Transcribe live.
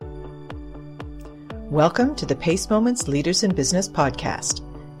Welcome to the Pace Moments Leaders in Business podcast.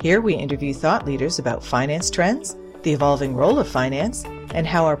 Here we interview thought leaders about finance trends, the evolving role of finance, and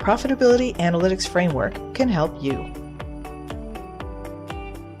how our profitability analytics framework can help you.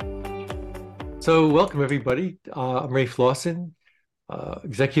 So welcome everybody. I'm Ray Flossin,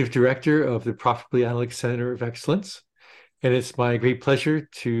 Executive Director of the Profitability Analytics Center of Excellence. And it's my great pleasure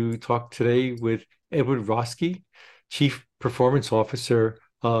to talk today with Edward Roske, Chief Performance Officer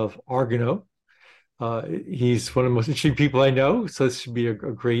of Argano. He's one of the most interesting people I know, so this should be a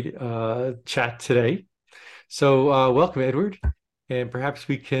great chat today. So welcome, Edward. And perhaps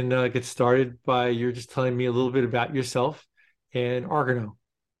we can get started by you just telling me a little bit about yourself and Argano.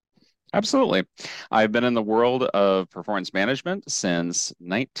 Absolutely. I've been in the world of performance management since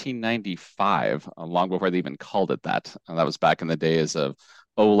 1995, long before they even called it that. That was back in the days of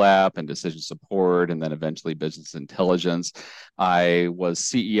OLAP and decision support, and then eventually business intelligence. I was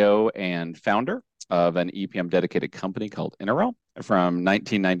CEO and founder of an EPM dedicated company called Interrel from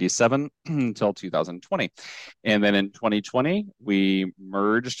 1997 until 2020. And then in 2020, we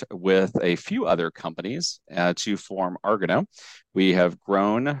merged with a few other companies to form Argano. We have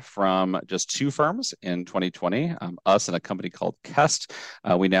grown from just two firms in 2020, us and a company called Kest.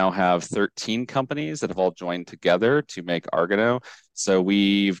 We now have 13 companies that have all joined together to make Argano. So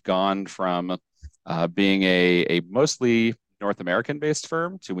we've gone from being a mostly North American-based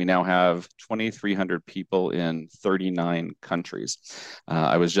firm to we now have 2,300 people in 39 countries.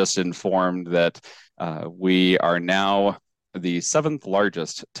 I was just informed that we are now the seventh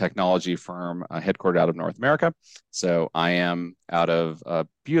largest technology firm headquartered out of North America. So I am out of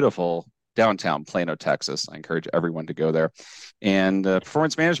beautiful downtown Plano, Texas. I encourage everyone to go there. And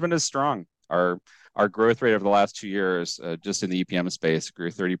performance management is strong. Our growth rate over the last 2 years, just in the EPM space, grew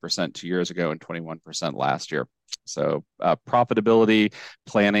 30% 2 years ago and 21% last year. So profitability,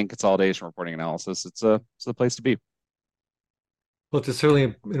 planning, consolidation, reporting, analysis, it's the place to be. Well, it's certainly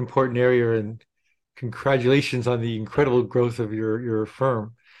an important area, and congratulations on the incredible growth of your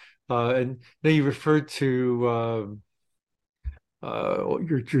firm. And now you referred to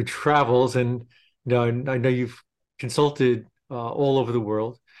your travels, and I know you've consulted all over the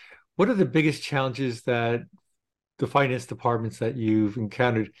world. What are the biggest challenges that the finance departments that you've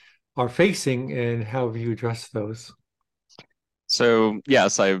encountered are facing, and how have you addressed those? So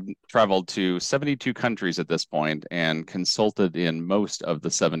yes, I've traveled to 72 countries at this point and consulted in most of the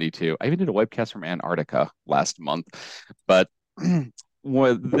 72. I even did a webcast from Antarctica last month. But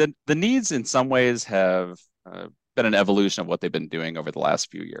the needs in some ways have been an evolution of what they've been doing over the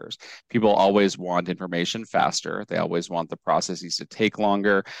last few years. People always want information faster. They always want the processes to take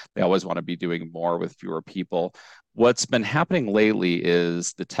longer. They always want to be doing more with fewer people. What's been happening lately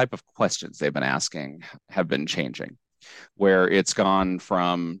is the type of questions they've been asking have been changing, where it's gone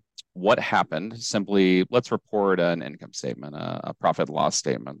from what happened, simply let's report an income statement, a profit and loss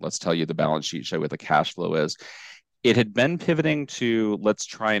statement. Let's tell you the balance sheet, show you what the cash flow is. It had been pivoting to let's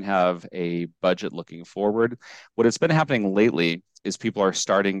try and have a budget looking forward. What has been happening lately is people are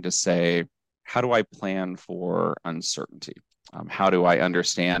starting to say, how do I plan for uncertainty? How do I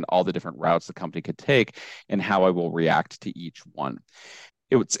understand all the different routes the company could take and how I will react to each one?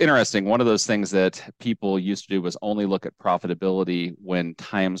 It's interesting. One of those things that people used to do was only look at profitability when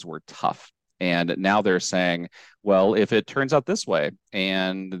times were tough. And now they're saying, well, if it turns out this way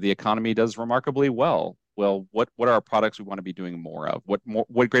and the economy does remarkably well, what are our products we want to be doing more of?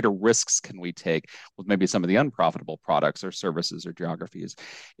 What greater risks can we take with maybe some of the unprofitable products or services or geographies?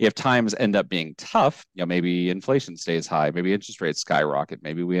 If times end up being tough, maybe inflation stays high, maybe interest rates skyrocket,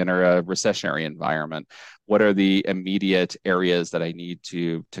 maybe we enter a recessionary environment. What are the immediate areas that I need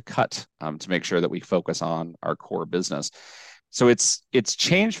to cut to make sure that we focus on our core business? So it's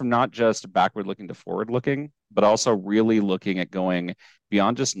changed from not just backward looking to forward looking, but also really looking at going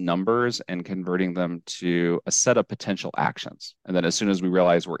beyond just numbers and converting them to a set of potential actions. And then as soon as we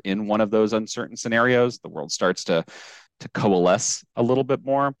realize we're in one of those uncertain scenarios, the world starts to coalesce a little bit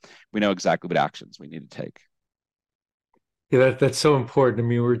more. We know exactly what actions we need to take. Yeah, that's so important. I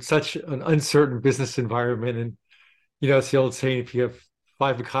mean, we're in such an uncertain business environment, and it's the old saying: if you have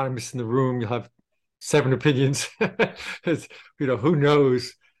 5 economists in the room, you'll have 7 opinions. Who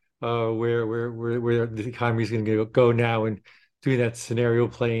knows where the economy is going to go now, and doing that scenario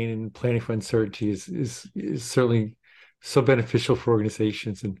playing and planning for uncertainty is certainly so beneficial for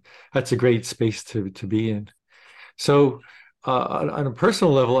organizations, and that's a great space to be in. So on a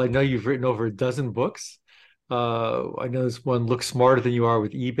personal level, I know you've written over a dozen books. I know there's one, Look Smarter Than You Are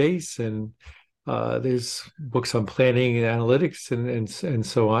with eBase, and there's books on planning and analytics and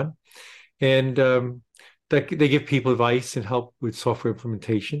so on. And that they give people advice and help with software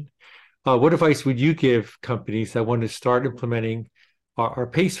implementation. What advice would you give companies that want to start implementing our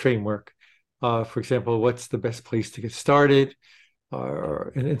PACE framework? For example, what's the best place to get started,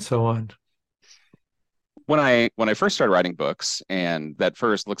 and so on? When I first started writing books, and that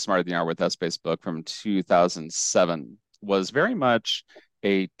first Look Smarter Than You Are with Us-based book from 2007 was very much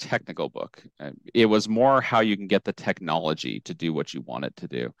a technical book. It was more how you can get the technology to do what you want it to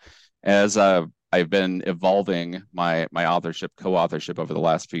do. As I've been evolving my authorship, co-authorship over the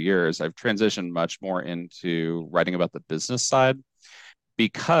last few years, I've transitioned much more into writing about the business side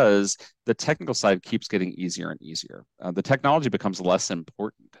because the technical side keeps getting easier and easier. The technology becomes less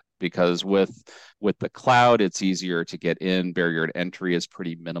important because with the cloud, it's easier to get in. Barrier to entry is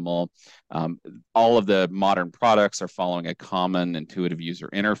pretty minimal. All of the modern products are following a common intuitive user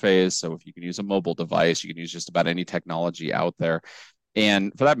interface. So if you can use a mobile device, you can use just about any technology out there.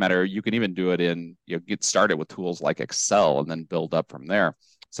 And for that matter, you can even do it in, get started with tools like Excel and then build up from there.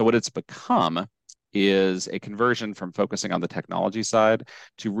 So what it's become is a conversion from focusing on the technology side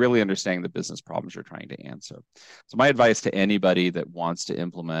to really understanding the business problems you're trying to answer. So my advice to anybody that wants to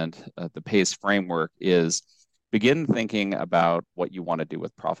implement the PACE framework is begin thinking about what you want to do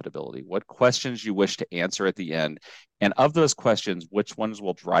with profitability, what questions you wish to answer at the end. And of those questions, which ones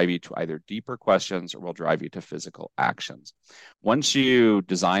will drive you to either deeper questions or will drive you to physical actions. Once you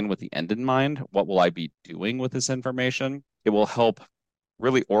design with the end in mind, what will I be doing with this information? It will help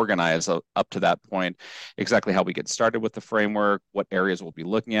really organize up to that point exactly how we get started with the framework, what areas we'll be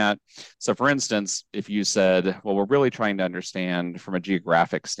looking at. So for instance, if you said, well, we're really trying to understand from a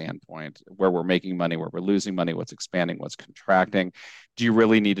geographic standpoint where we're making money, where we're losing money, what's expanding, what's contracting, do you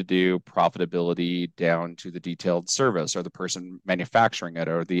really need to do profitability down to the detailed service or the person manufacturing it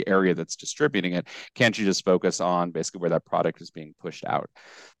or the area that's distributing it? Can't you just focus on basically where that product is being pushed out?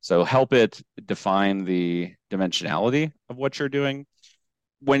 So help it define the dimensionality of what you're doing.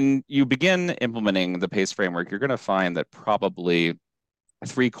 When you begin implementing the PACE framework, you're going to find that probably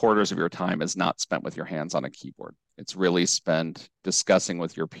 3/4 of your time is not spent with your hands on a keyboard. It's really spent discussing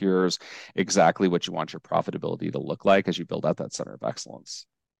with your peers exactly what you want your profitability to look like as you build out that center of excellence.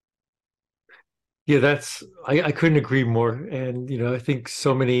 Yeah, I couldn't agree more. And I think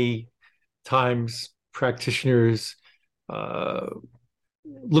so many times practitioners uh,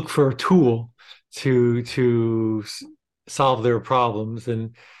 look for a tool to solve their problems,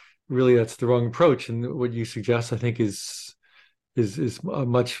 and really that's the wrong approach. And what you suggest, I think, is a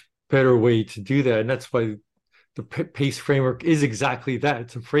much better way to do that. And that's why the PACE framework is exactly that.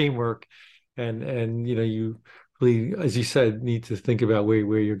 It's a framework, and you really, as you said, need to think about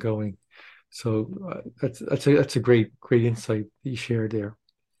where you're going. So that's a great insight that you shared there.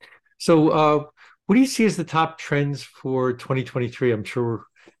 So what do you see as the top trends for 2023? I'm sure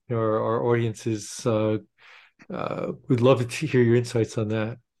our audiences would love to hear your insights on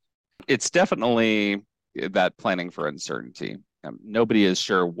that. It's definitely that planning for uncertainty. Nobody is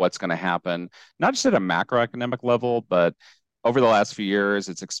sure what's going to happen, not just at a macroeconomic level, but over the last few years,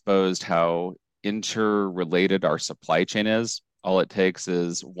 it's exposed how interrelated our supply chain is. All it takes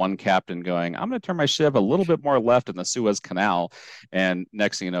is one captain going, I'm going to turn my ship a little bit more left in the Suez Canal. And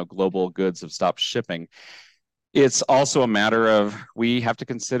next thing you know, global goods have stopped shipping. It's also a matter of we have to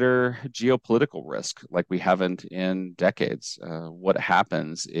consider geopolitical risk like we haven't in decades. What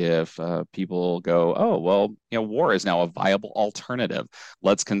happens if people go, oh, well, war is now a viable alternative.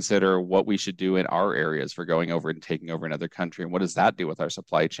 Let's consider what we should do in our areas for going over and taking over another country. And what does that do with our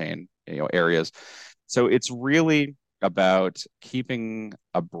supply chain areas? So it's really about keeping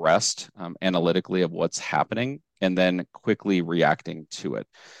abreast analytically of what's happening and then quickly reacting to it.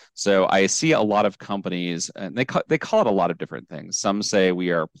 So I see a lot of companies, and they call it a lot of different things. Some say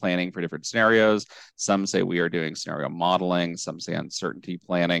we are planning for different scenarios. Some say we are doing scenario modeling. Some say uncertainty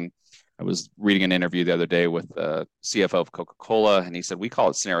planning. I was reading an interview the other day with the CFO of Coca-Cola, and he said we call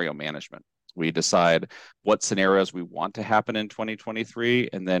it scenario management. We decide what scenarios we want to happen in 2023,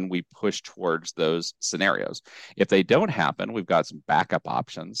 and then we push towards those scenarios. If they don't happen, we've got some backup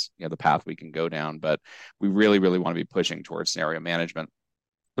options, the path we can go down, but we really, really want to be pushing towards scenario management.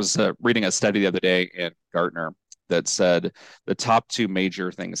 I was reading a study the other day in Gartner that said the top two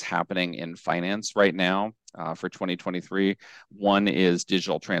major things happening in finance right now for 2023. One is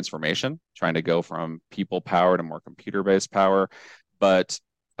digital transformation, trying to go from people power to more computer-based power. But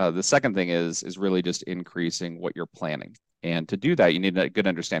the second thing is really just increasing what you're planning. And to do that, you need a good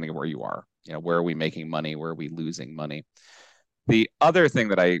understanding of where you are. Where are we making money? Where are we losing money? The other thing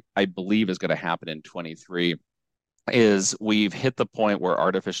that I believe is going to happen in 23 is we've hit the point where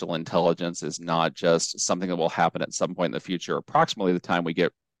artificial intelligence is not just something that will happen at some point in the future, approximately the time we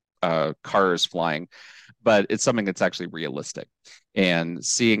get cars flying, but it's something that's actually realistic. And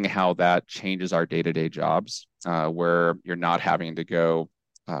seeing how that changes our day-to-day jobs, where you're not having to go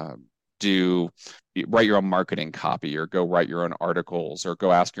uh, do write your own marketing copy or go write your own articles or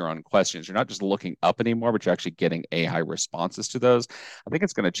go ask your own questions. You're not just looking up anymore, but you're actually getting AI responses to those. I think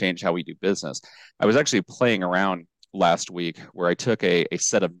it's going to change how we do business. I was actually playing around last week where I took a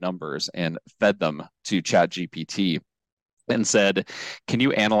set of numbers and fed them to ChatGPT and said, can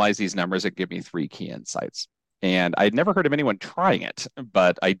you analyze these numbers and give me 3 key insights? And I'd never heard of anyone trying it,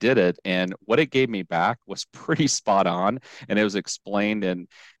 but I did it. And what it gave me back was pretty spot on. And it was explained in,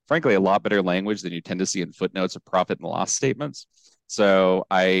 frankly, a lot better language than you tend to see in footnotes of profit and loss statements. So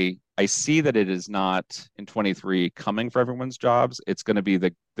I see that it is not in 23 coming for everyone's jobs. It's going to be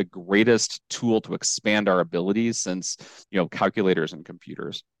the greatest tool to expand our abilities since, calculators and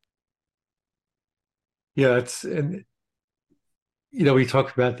computers. Yeah, we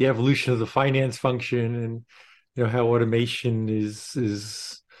talked about the evolution of the finance function and how automation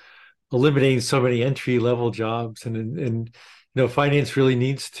is eliminating so many entry level jobs and finance really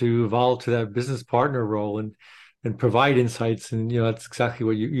needs to evolve to that business partner role and provide insights, and that's exactly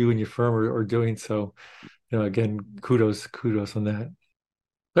what you and your firm are doing. So again, kudos on that.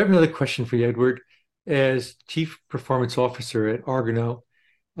 I have another question for you, Edward. As Chief Performance Officer at Argonaut,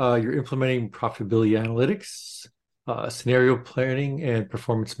 you're implementing profitability analytics, scenario planning, and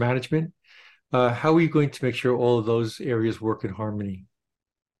performance management. How are you going to make sure all of those areas work in harmony?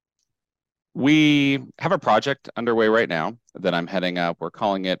 We have a project underway right now that I'm heading up. We're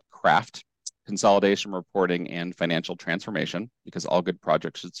calling it CRAFT, Consolidation, Reporting, and Financial Transformation, because all good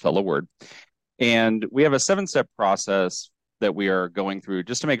projects should spell a word. And we have a 7-step process that we are going through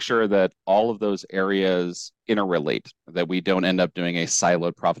just to make sure that all of those areas interrelate, that we don't end up doing a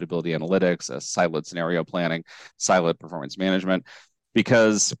siloed profitability analytics, a siloed scenario planning, siloed performance management,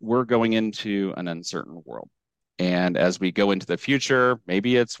 because we're going into an uncertain world. And as we go into the future,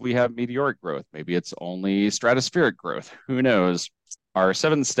 maybe we have meteoric growth, maybe it's only stratospheric growth, who knows? Our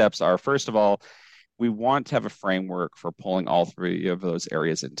 7 steps are, first of all, we want to have a framework for pulling all 3 of those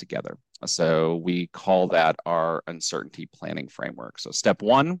areas in together. So we call that our uncertainty planning framework. So step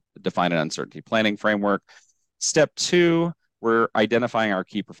 1, define an uncertainty planning framework. Step 2, we're identifying our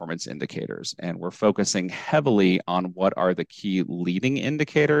key performance indicators, and we're focusing heavily on what are the key leading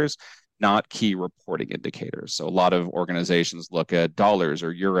indicators, not key reporting indicators. So a lot of organizations look at dollars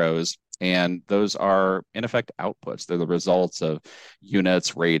or euros, and those are, in effect, outputs. They're the results of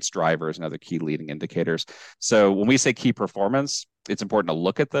units, rates, drivers, and other key leading indicators. So when we say key performance, it's important to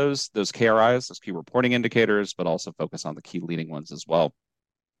look at those KRIs, those key reporting indicators, but also focus on the key leading ones as well.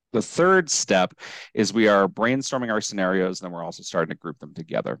 The 3rd step is we are brainstorming our scenarios, and then we're also starting to group them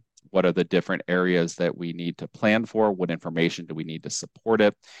together. What are the different areas that we need to plan for? What information do we need to support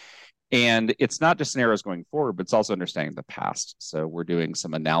it? And it's not just scenarios going forward, but it's also understanding the past. So we're doing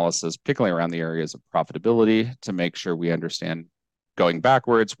some analysis, particularly around the areas of profitability, to make sure we understand going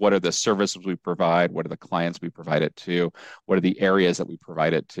backwards, what are the services we provide, what are the clients we provide it to, what are the areas that we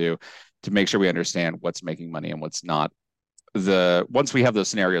provide it to make sure we understand what's making money and what's not. Once we have those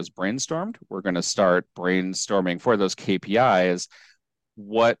scenarios brainstormed, we're going to start brainstorming for those KPIs.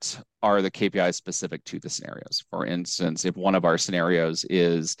 What are the KPIs specific to the scenarios? For instance, if one of our scenarios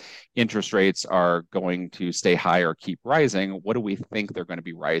is interest rates are going to stay high or keep rising, what do we think they're going to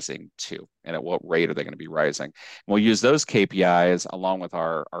be rising to? And at what rate are they going to be rising? And we'll use those KPIs along with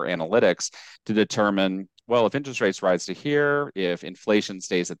our analytics to determine, well, if interest rates rise to here, if inflation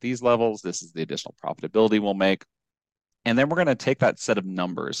stays at these levels, this is the additional profitability we'll make. And then we're going to take that set of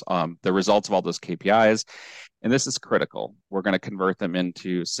numbers, the results of all those KPIs, and this is critical. We're going to convert them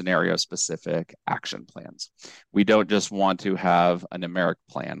into scenario-specific action plans. We don't just want to have a numeric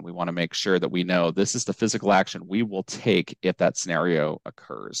plan. We want to make sure that we know this is the physical action we will take if that scenario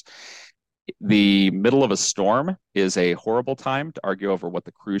occurs. The middle of a storm is a horrible time to argue over what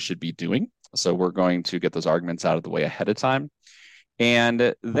the crew should be doing. So we're going to get those arguments out of the way ahead of time.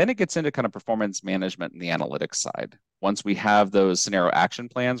 And then it gets into kind of performance management and the analytics side. Once we have those scenario action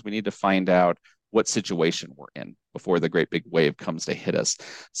plans, we need to find out what situation we're in before the great big wave comes to hit us.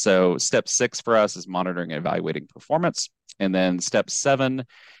 So step 6 for us is monitoring and evaluating performance. And then step 7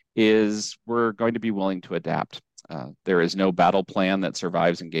 is we're going to be willing to adapt. There is no battle plan that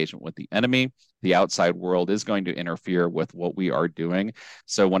survives engagement with the enemy. The outside world is going to interfere with what we are doing.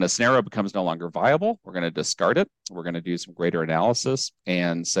 So when a scenario becomes no longer viable, we're going to discard it. We're going to do some greater analysis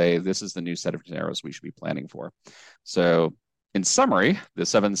and say, this is the new set of scenarios we should be planning for. So in summary, the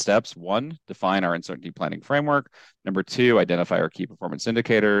 7 steps: 1, define our uncertainty planning framework. Number 2, identify our key performance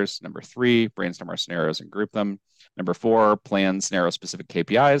indicators. Number 3, brainstorm our scenarios and group them. Number 4, plan scenario-specific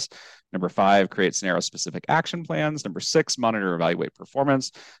KPIs. Number 5, create scenario-specific action plans. Number 6, monitor and evaluate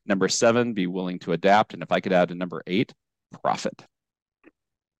performance. Number 7, be willing to adapt. And if I could add a number 8, profit.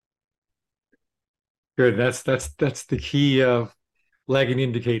 Good. That's the key lagging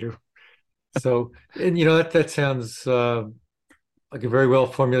indicator. So, and that sounds like a very well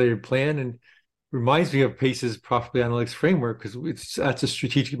formulated plan, and reminds me of Pace's profitability analytics framework, because that's a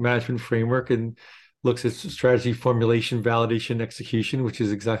strategic management framework and looks at strategy formulation, validation, execution, which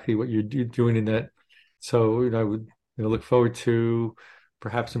is exactly what you're doing in that. So, I would look forward to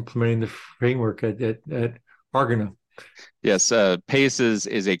perhaps implementing the framework at Argano. Yes, pace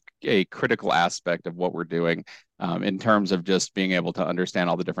is a critical aspect of what we're doing, in terms of just being able to understand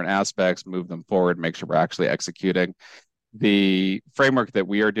all the different aspects, move them forward, make sure we're actually executing. The framework that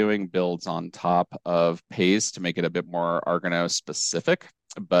we are doing builds on top of pace to make it a bit more Argano specific,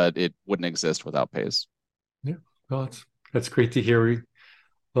 but it wouldn't exist without pace. Yeah, well, that's great to hear. We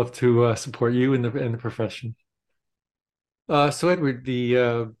love to support you in the profession. So Edward,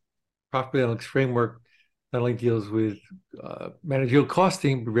 the profit analytics framework not only deals with managerial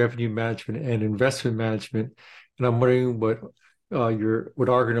costing, but revenue management and investment management. And I'm wondering what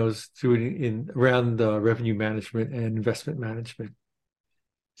Argano's doing around revenue management and investment management.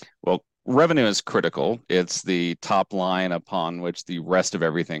 Well, revenue is critical. It's the top line upon which the rest of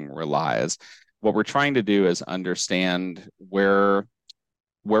everything relies. What we're trying to do is understand where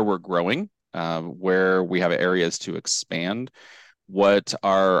we're growing, where we have areas to expand, what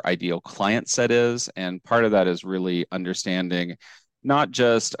our ideal client set is. And part of that is really understanding not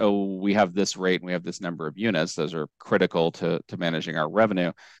just, oh, we have this rate and we have this number of units. Those are critical to managing our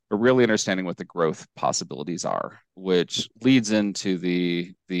revenue, but really understanding what the growth possibilities are, which leads into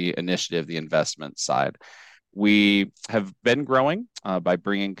the initiative, the investment side. We have been growing by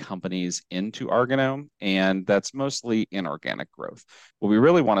bringing companies into Argano, and that's mostly inorganic growth. What we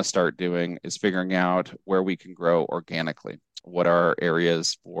really want to start doing is figuring out where we can grow organically. What are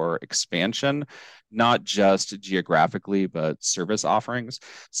areas for expansion, not just geographically, but service offerings.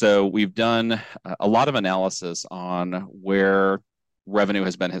 So we've done a lot of analysis on where revenue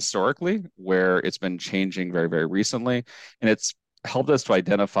has been historically, where it's been changing very, very recently, and it's helped us to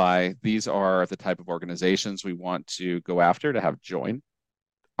identify these are the type of organizations we want to go after to have join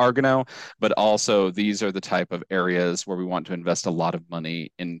Argano, but also these are the type of areas where we want to invest a lot of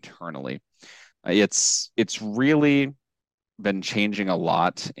money internally. It's really been changing a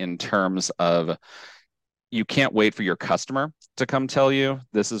lot in terms of you can't wait for your customer to come tell you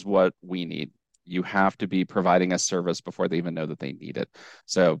this is what we need. You have to be providing a service before they even know that they need it.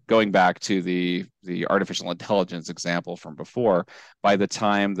 So going back to the artificial intelligence example from before, by the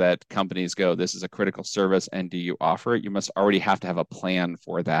time that companies go, this is a critical service, and do you offer it? You must already have to have a plan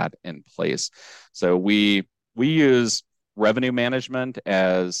for that in place. So we use revenue management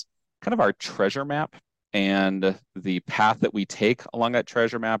as kind of our treasure map, and the path that we take along that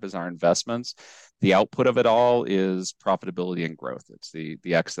treasure map is our investments. The output of it all is profitability and growth. It's the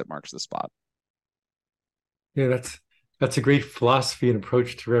X that marks the spot. Yeah, that's a great philosophy and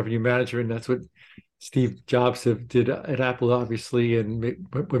approach to revenue management. That's what Steve Jobs did at Apple, obviously, and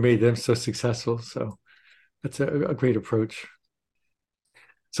what made them so successful. So that's a great approach.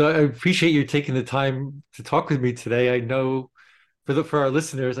 So I appreciate you taking the time to talk with me today. I know for our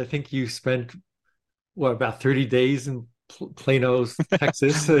listeners, I think you spent about 30 days in Plano,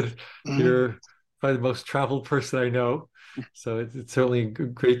 Texas, and you're probably the most traveled person I know. So it's certainly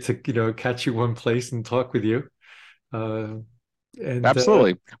great to catch you one place and talk with you.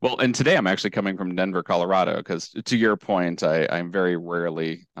 Absolutely. Well, and today I'm actually coming from Denver, Colorado, because to your point, I'm very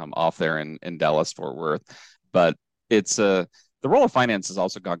rarely off there in Dallas, Fort Worth, but it's the role of finance has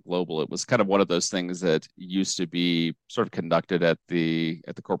also gone global. It was kind of one of those things that used to be sort of conducted at the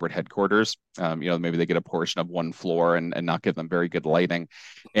corporate headquarters. Maybe they get a portion of one floor and not give them very good lighting,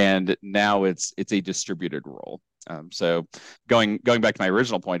 and now it's a distributed role. So going back to my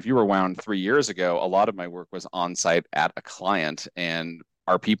original point, if you were around 3 years ago, a lot of my work was on site at a client, and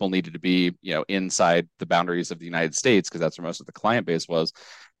our people needed to be inside the boundaries of the United States because that's where most of the client base was.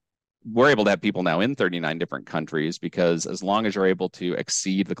 We're able to have people now in 39 different countries because as long as you're able to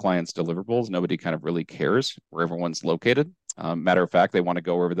exceed the client's deliverables, nobody kind of really cares where everyone's located. Matter of fact, they want to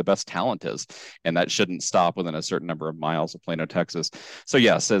go wherever the best talent is, and that shouldn't stop within a certain number of miles of Plano, Texas. So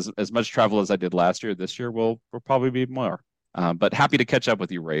yes, as much travel as I did last year, this year will probably be more. But happy to catch up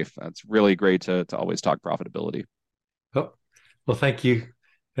with you, Rafe. It's really great to always talk profitability. Oh, well, thank you,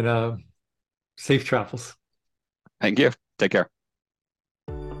 and safe travels. Thank you. Take care.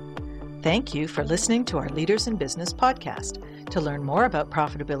 Thank you for listening to our Leaders in Business podcast. To learn more about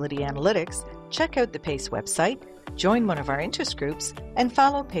profitability analytics, check out the PACE website, join one of our interest groups, and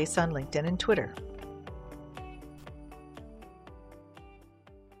follow PACE on LinkedIn and Twitter.